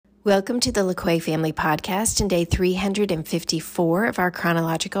Welcome to the LaQuay Family Podcast and day 354 of our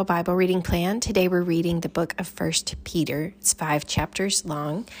chronological Bible reading plan. Today we're reading the book of 1 Peter. It's 5 chapters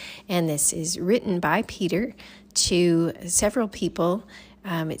long, and this is written by Peter to several people.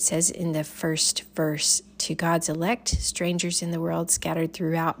 It says in the first verse, to God's elect, strangers in the world scattered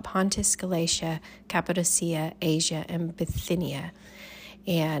throughout Pontus, Galatia, Cappadocia, Asia, and Bithynia.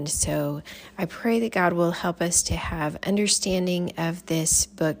 And so I pray that God will help us to have understanding of this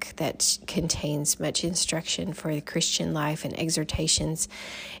book that contains much instruction for the Christian life and exhortations,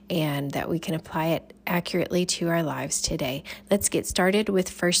 and that we can apply it accurately to our lives today. Let's get started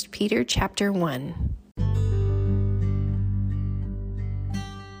with 1 Peter chapter 1.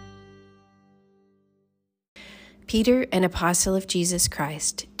 Peter, an apostle of Jesus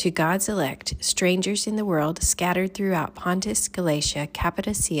Christ, to God's elect, strangers in the world scattered throughout Pontus, Galatia,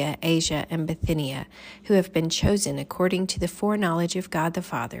 Cappadocia, Asia, and Bithynia, who have been chosen according to the foreknowledge of God the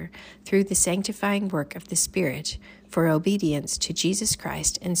Father, through the sanctifying work of the Spirit, for obedience to Jesus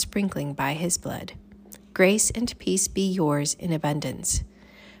Christ and sprinkling by his blood. Grace and peace be yours in abundance.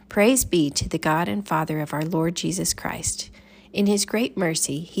 Praise be to the God and Father of our Lord Jesus Christ. In his great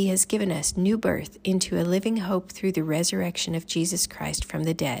mercy, he has given us new birth into a living hope through the resurrection of Jesus Christ from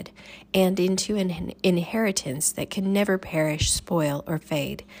the dead, and into an inheritance that can never perish, spoil, or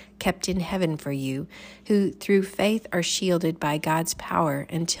fade, kept in heaven for you, who through faith are shielded by God's power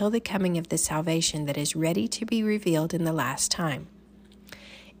until the coming of the salvation that is ready to be revealed in the last time.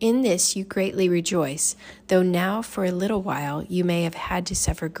 In this you greatly rejoice, though now for a little while you may have had to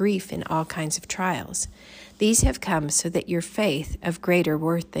suffer grief in all kinds of trials. These have come so that your faith, of greater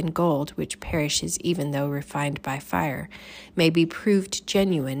worth than gold, which perishes even though refined by fire, may be proved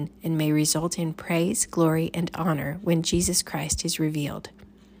genuine and may result in praise, glory, and honor when Jesus Christ is revealed.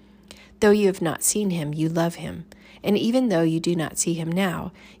 Though you have not seen him, you love him. And even though you do not see him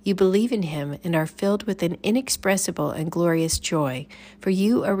now, you believe in him and are filled with an inexpressible and glorious joy, for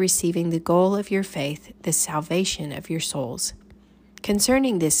you are receiving the goal of your faith, the salvation of your souls.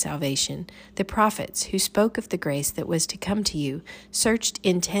 Concerning this salvation, the prophets who spoke of the grace that was to come to you searched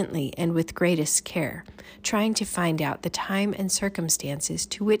intently and with greatest care, trying to find out the time and circumstances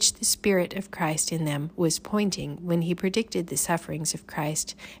to which the Spirit of Christ in them was pointing when he predicted the sufferings of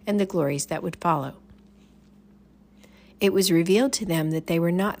Christ and the glories that would follow. It was revealed to them that they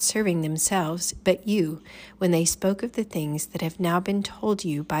were not serving themselves, but you, when they spoke of the things that have now been told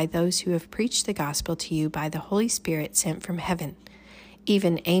you by those who have preached the gospel to you by the Holy Spirit sent from heaven.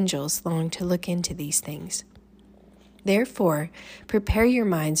 Even angels long to look into these things. Therefore, prepare your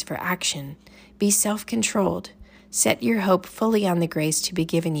minds for action. Be self-controlled. Set your hope fully on the grace to be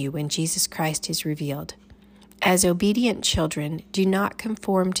given you when Jesus Christ is revealed. As obedient children, do not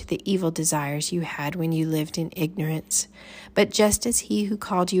conform to the evil desires you had when you lived in ignorance. But just as he who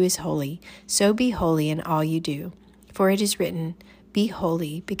called you is holy, so be holy in all you do. For it is written, "Be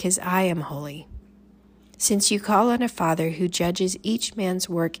holy, because I am holy." Since you call on a Father who judges each man's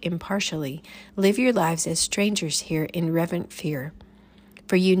work impartially, live your lives as strangers here in reverent fear.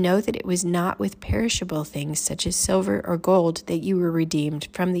 For you know that it was not with perishable things such as silver or gold that you were redeemed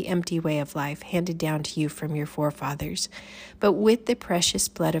from the empty way of life handed down to you from your forefathers, but with the precious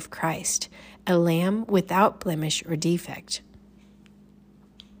blood of Christ, a lamb without blemish or defect.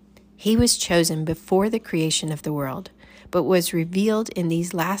 He was chosen before the creation of the world, but was revealed in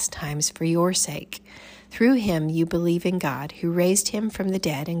these last times for your sake. Through him you believe in God, who raised him from the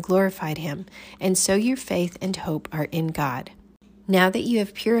dead and glorified him, and so your faith and hope are in God. Now that you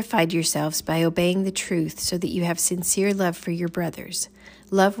have purified yourselves by obeying the truth so that you have sincere love for your brothers,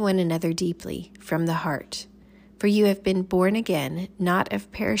 love one another deeply from the heart. For you have been born again, not of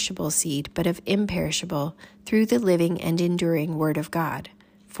perishable seed, but of imperishable, through the living and enduring word of God.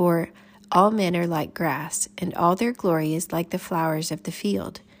 For all men are like grass, and all their glory is like the flowers of the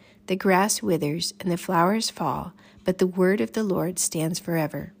field. The grass withers and the flowers fall, but the word of the Lord stands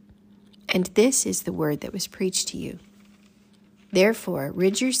forever. And this is the word that was preached to you. Therefore,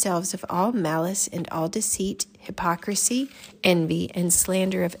 rid yourselves of all malice and all deceit, hypocrisy, envy, and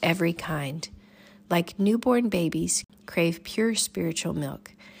slander of every kind. Like newborn babies, crave pure spiritual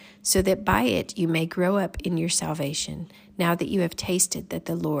milk, so that by it you may grow up in your salvation, now that you have tasted that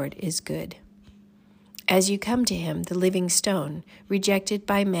the Lord is good. As you come to him, the living stone, rejected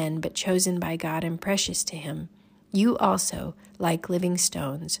by men but chosen by God and precious to him, you also, like living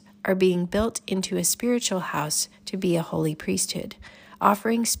stones, are being built into a spiritual house to be a holy priesthood,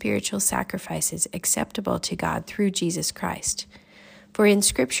 offering spiritual sacrifices acceptable to God through Jesus Christ. For in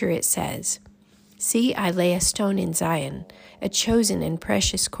Scripture it says, "See, I lay a stone in Zion, a chosen and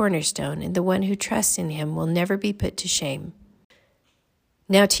precious cornerstone, and the one who trusts in him will never be put to shame."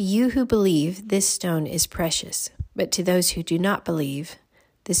 Now to you who believe, this stone is precious, but to those who do not believe,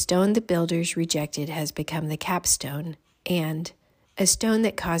 the stone the builders rejected has become the capstone, and a stone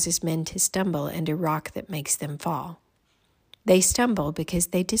that causes men to stumble and a rock that makes them fall. They stumble because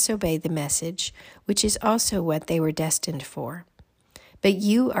they disobey the message, which is also what they were destined for. But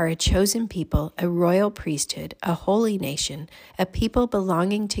you are a chosen people, a royal priesthood, a holy nation, a people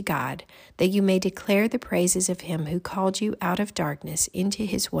belonging to God, that you may declare the praises of him who called you out of darkness into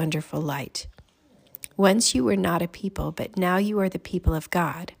his wonderful light. Once you were not a people, but now you are the people of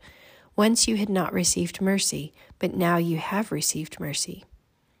God. Once you had not received mercy, but now you have received mercy.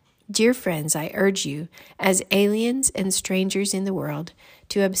 Dear friends, I urge you, as aliens and strangers in the world,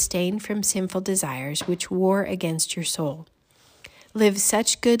 to abstain from sinful desires which war against your soul. Live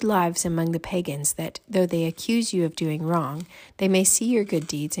such good lives among the pagans that, though they accuse you of doing wrong, they may see your good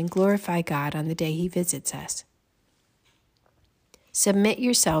deeds and glorify God on the day he visits us. Submit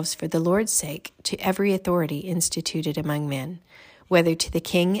yourselves for the Lord's sake to every authority instituted among men, whether to the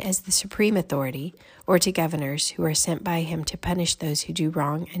king as the supreme authority, or to governors who are sent by him to punish those who do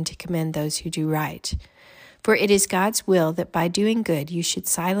wrong and to commend those who do right. For it is God's will that by doing good you should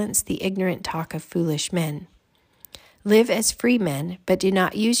silence the ignorant talk of foolish men. Live as free men, but do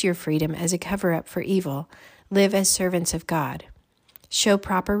not use your freedom as a cover-up for evil. Live as servants of God. Show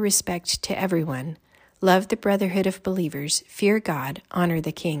proper respect to everyone. Love the brotherhood of believers. Fear God. Honor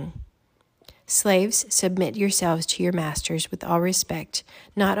the king. Slaves, submit yourselves to your masters with all respect,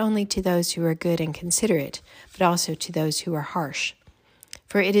 not only to those who are good and considerate, but also to those who are harsh.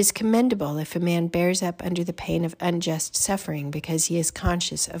 For it is commendable if a man bears up under the pain of unjust suffering because he is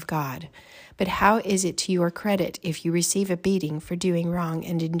conscious of God. But how is it to your credit if you receive a beating for doing wrong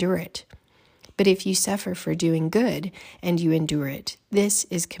and endure it? But if you suffer for doing good and you endure it, this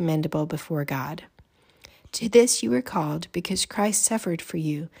is commendable before God. To this you were called because Christ suffered for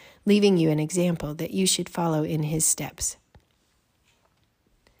you, leaving you an example that you should follow in his steps.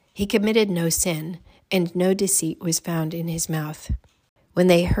 He committed no sin, and no deceit was found in his mouth. When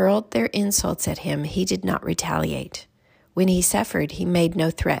they hurled their insults at him, he did not retaliate. When he suffered, he made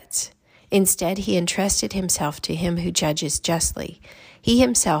no threats. Instead, he entrusted himself to him who judges justly. He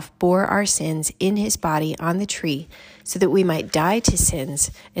himself bore our sins in his body on the tree, so that we might die to sins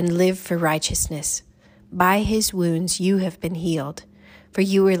and live for righteousness. By his wounds you have been healed. For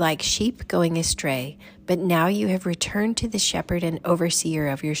you were like sheep going astray, but now you have returned to the shepherd and overseer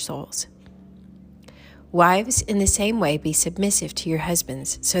of your souls. Wives, in the same way, be submissive to your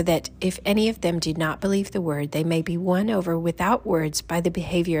husbands, so that if any of them do not believe the word, they may be won over without words by the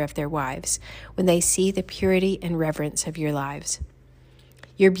behavior of their wives, when they see the purity and reverence of your lives.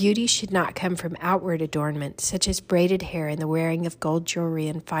 Your beauty should not come from outward adornment, such as braided hair and the wearing of gold jewelry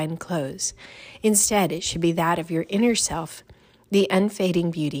and fine clothes. Instead, it should be that of your inner self, the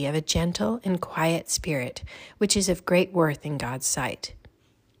unfading beauty of a gentle and quiet spirit, which is of great worth in God's sight.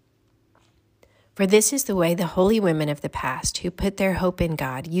 For this is the way the holy women of the past, who put their hope in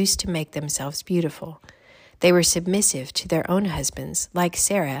God, used to make themselves beautiful. They were submissive to their own husbands, like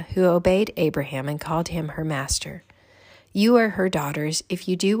Sarah, who obeyed Abraham and called him her master. You are her daughters if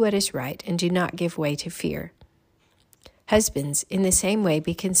you do what is right and do not give way to fear. Husbands, in the same way,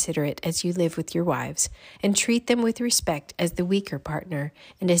 be considerate as you live with your wives, and treat them with respect as the weaker partner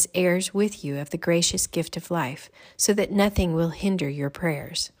and as heirs with you of the gracious gift of life, so that nothing will hinder your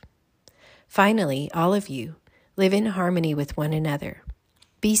prayers. Finally, all of you, live in harmony with one another.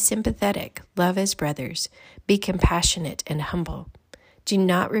 Be sympathetic, love as brothers, be compassionate and humble. Do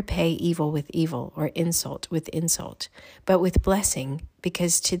not repay evil with evil or insult with insult, but with blessing,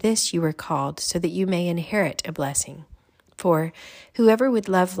 because to this you were called, so that you may inherit a blessing. For whoever would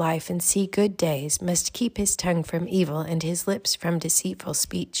love life and see good days must keep his tongue from evil and his lips from deceitful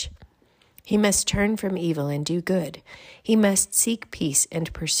speech. He must turn from evil and do good. He must seek peace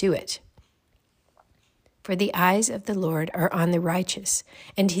and pursue it. For the eyes of the Lord are on the righteous,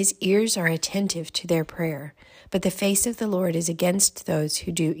 and his ears are attentive to their prayer. But the face of the Lord is against those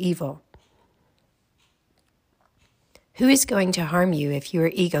who do evil. Who is going to harm you if you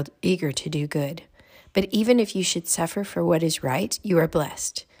are eager to do good? But even if you should suffer for what is right, you are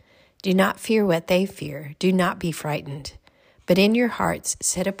blessed. Do not fear what they fear. Do not be frightened. But in your hearts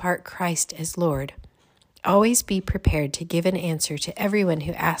set apart Christ as Lord. Always be prepared to give an answer to everyone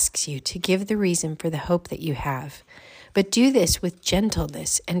who asks you to give the reason for the hope that you have. But do this with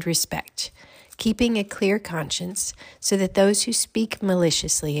gentleness and respect, keeping a clear conscience, so that those who speak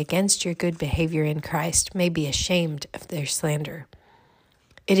maliciously against your good behavior in Christ may be ashamed of their slander.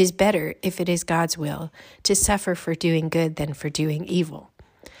 It is better, if it is God's will, to suffer for doing good than for doing evil.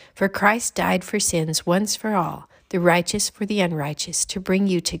 For Christ died for sins once for all, the righteous for the unrighteous, to bring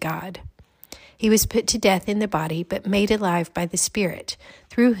you to God. He was put to death in the body, but made alive by the Spirit,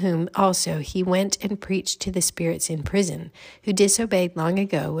 through whom also he went and preached to the spirits in prison, who disobeyed long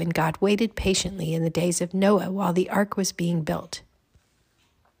ago when God waited patiently in the days of Noah while the ark was being built.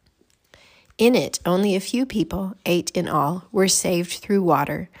 In it, only a few people, 8 in all, were saved through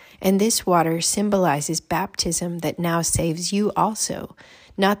water, and this water symbolizes baptism that now saves you also,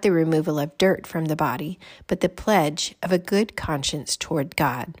 not the removal of dirt from the body, but the pledge of a good conscience toward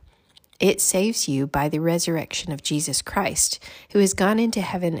God. It saves you by the resurrection of Jesus Christ, who has gone into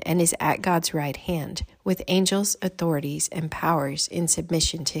heaven and is at God's right hand, with angels, authorities, and powers in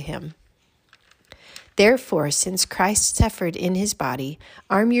submission to him. Therefore, since Christ suffered in his body,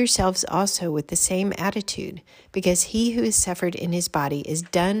 arm yourselves also with the same attitude, because he who has suffered in his body is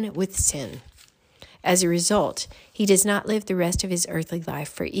done with sin. As a result, he does not live the rest of his earthly life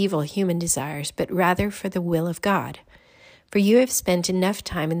for evil human desires, but rather for the will of God. For you have spent enough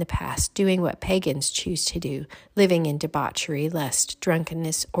time in the past doing what pagans choose to do, living in debauchery, lust,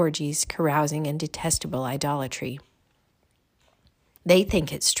 drunkenness, orgies, carousing, and detestable idolatry. They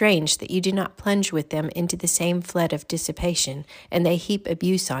think it strange that you do not plunge with them into the same flood of dissipation, and they heap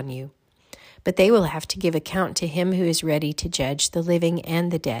abuse on you. But they will have to give account to him who is ready to judge the living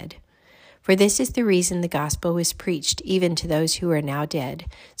and the dead. For this is the reason the gospel was preached even to those who are now dead,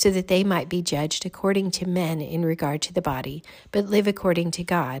 so that they might be judged according to men in regard to the body, but live according to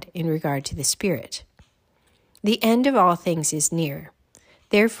God in regard to the Spirit. The end of all things is near.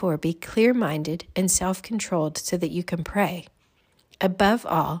 Therefore be clear-minded and self-controlled so that you can pray. Above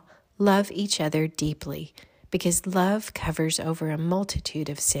all, love each other deeply, because love covers over a multitude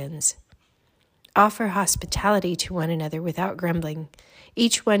of sins. Offer hospitality to one another without grumbling.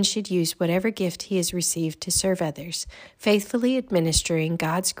 Each one should use whatever gift he has received to serve others, faithfully administering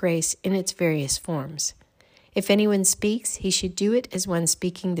God's grace in its various forms. If anyone speaks, he should do it as one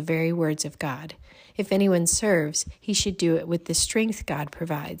speaking the very words of God. If anyone serves, he should do it with the strength God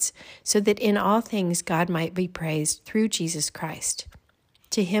provides, so that in all things God might be praised through Jesus Christ.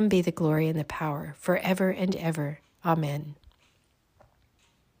 To him be the glory and the power, forever and ever. Amen.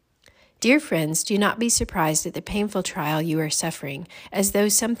 Dear friends, do not be surprised at the painful trial you are suffering, as though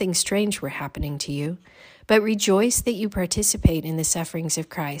something strange were happening to you, but rejoice that you participate in the sufferings of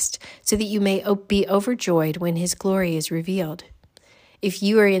Christ, so that you may be overjoyed when his glory is revealed. If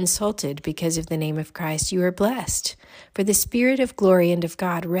you are insulted because of the name of Christ, you are blessed, for the Spirit of glory and of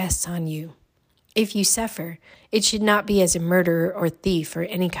God rests on you. If you suffer, it should not be as a murderer or thief or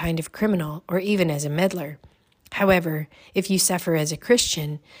any kind of criminal, or even as a meddler. However, if you suffer as a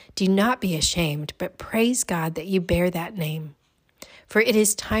Christian, do not be ashamed, but praise God that you bear that name. For it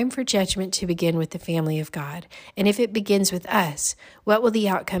is time for judgment to begin with the family of God, and if it begins with us, what will the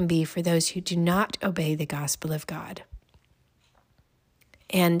outcome be for those who do not obey the gospel of God?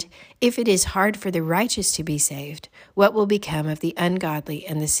 And if it is hard for the righteous to be saved, what will become of the ungodly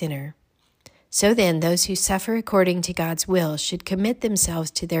and the sinner? So then, those who suffer according to God's will should commit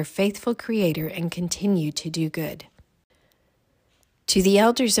themselves to their faithful Creator and continue to do good. To the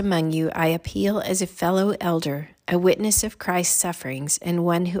elders among you I appeal as a fellow elder, a witness of Christ's sufferings, and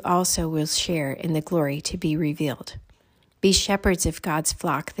one who also will share in the glory to be revealed. Be shepherds of God's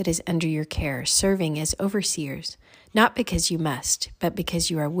flock that is under your care, serving as overseers, not because you must, but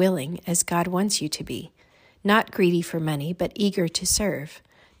because you are willing, as God wants you to be, not greedy for money, but eager to serve,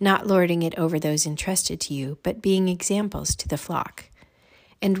 not lording it over those entrusted to you, but being examples to the flock.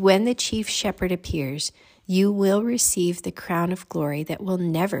 And when the chief shepherd appears, you will receive the crown of glory that will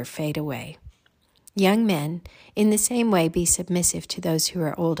never fade away. Young men, in the same way be submissive to those who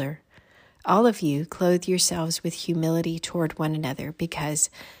are older. All of you clothe yourselves with humility toward one another, because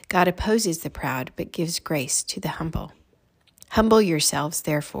God opposes the proud, but gives grace to the humble. Humble yourselves,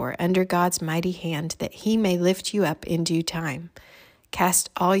 therefore, under God's mighty hand, that he may lift you up in due time. Cast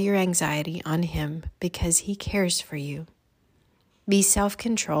all your anxiety on him, because he cares for you. Be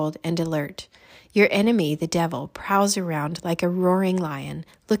self-controlled and alert. Your enemy, the devil, prowls around like a roaring lion,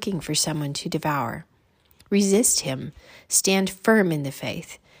 looking for someone to devour. Resist him. Stand firm in the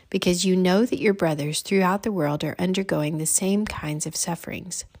faith, because you know that your brothers throughout the world are undergoing the same kinds of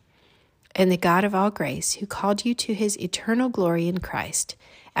sufferings. And the God of all grace, who called you to his eternal glory in Christ,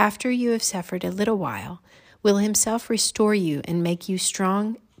 after you have suffered a little while, will himself restore you and make you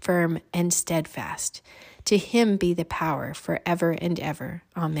strong, firm, and steadfast. To him be the power forever and ever.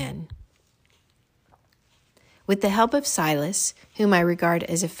 Amen. With the help of Silas, whom I regard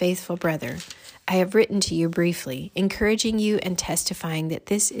as a faithful brother, I have written to you briefly, encouraging you and testifying that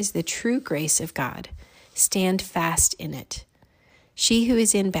this is the true grace of God. Stand fast in it. She who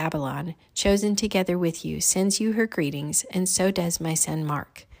is in Babylon, chosen together with you, sends you her greetings, and so does my son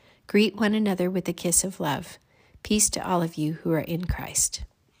Mark. Greet one another with a kiss of love. Peace to all of you who are in Christ.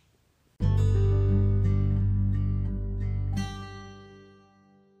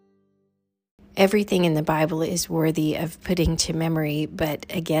 Everything in the Bible is worthy of putting to memory, but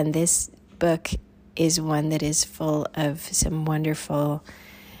again, this book is one that is full of some wonderful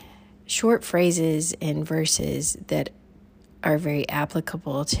short phrases and verses that are very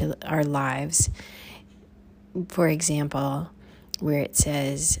applicable to our lives. For example, where it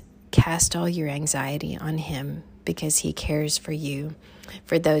says, cast all your anxiety on him because he cares for you.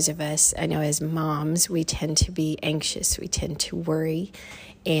 For those of us, I know as moms, we tend to be anxious, we tend to worry,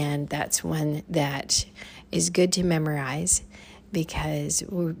 and that's one that is good to memorize because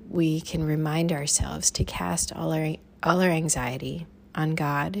we can remind ourselves to cast all our anxiety on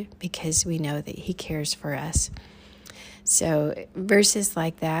God because we know that he cares for us. So verses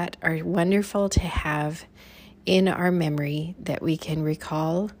like that are wonderful to have in our memory that we can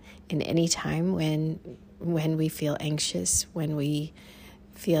recall in any time when we feel anxious, when we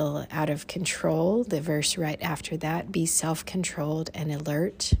feel out of control. The verse right after that, be self-controlled and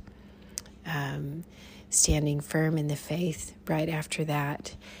alert. Standing firm in the faith right after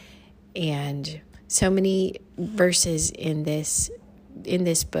that. And so many verses in this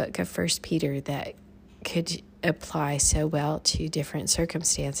book of 1 Peter that could apply so well to different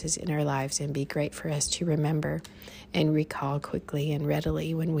circumstances in our lives and be great for us to remember and recall quickly and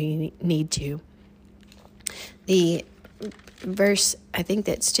readily when we need to. The verse I think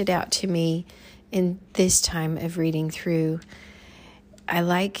that stood out to me in this time of reading through, I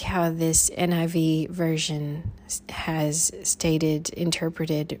like how this NIV version has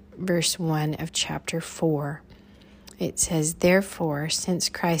interpreted verse 1 of chapter 4. It says, therefore, since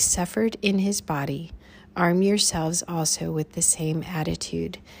Christ suffered in his body, arm yourselves also with the same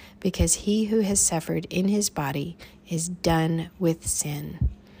attitude, because he who has suffered in his body is done with sin.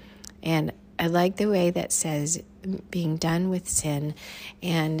 And I like the way that says being done with sin,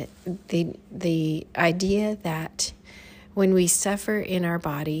 and the idea that when we suffer in our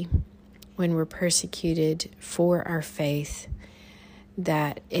body, when we're persecuted for our faith,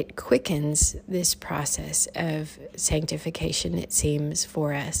 that it quickens this process of sanctification, it seems,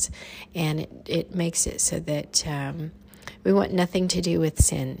 for us. And it makes it so that we want nothing to do with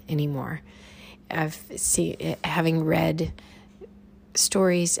sin anymore. Having read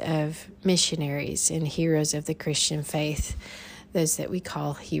stories of missionaries and heroes of the Christian faith, those that we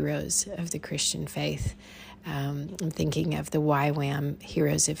call heroes of the Christian faith. I'm thinking of the YWAM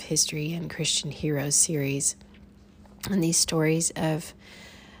Heroes of History and Christian Heroes series. And these stories of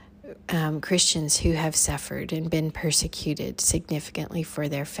Christians who have suffered and been persecuted significantly for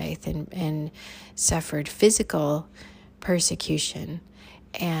their faith and suffered physical persecution,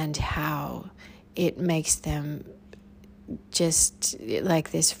 and how it makes them, just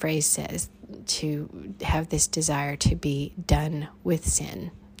like this phrase says, to have this desire to be done with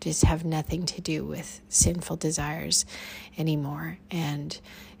sin, just have nothing to do with sinful desires anymore, and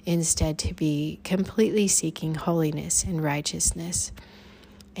instead to be completely seeking holiness and righteousness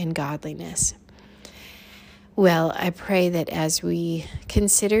and godliness. Well, I pray that as we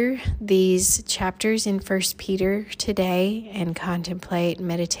consider these chapters in 1 Peter today and contemplate,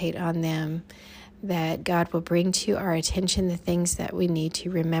 meditate on them, that God will bring to our attention the things that we need to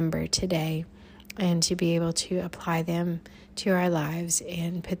remember today and to be able to apply them to our lives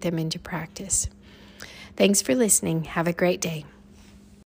and put them into practice. Thanks for listening. Have a great day.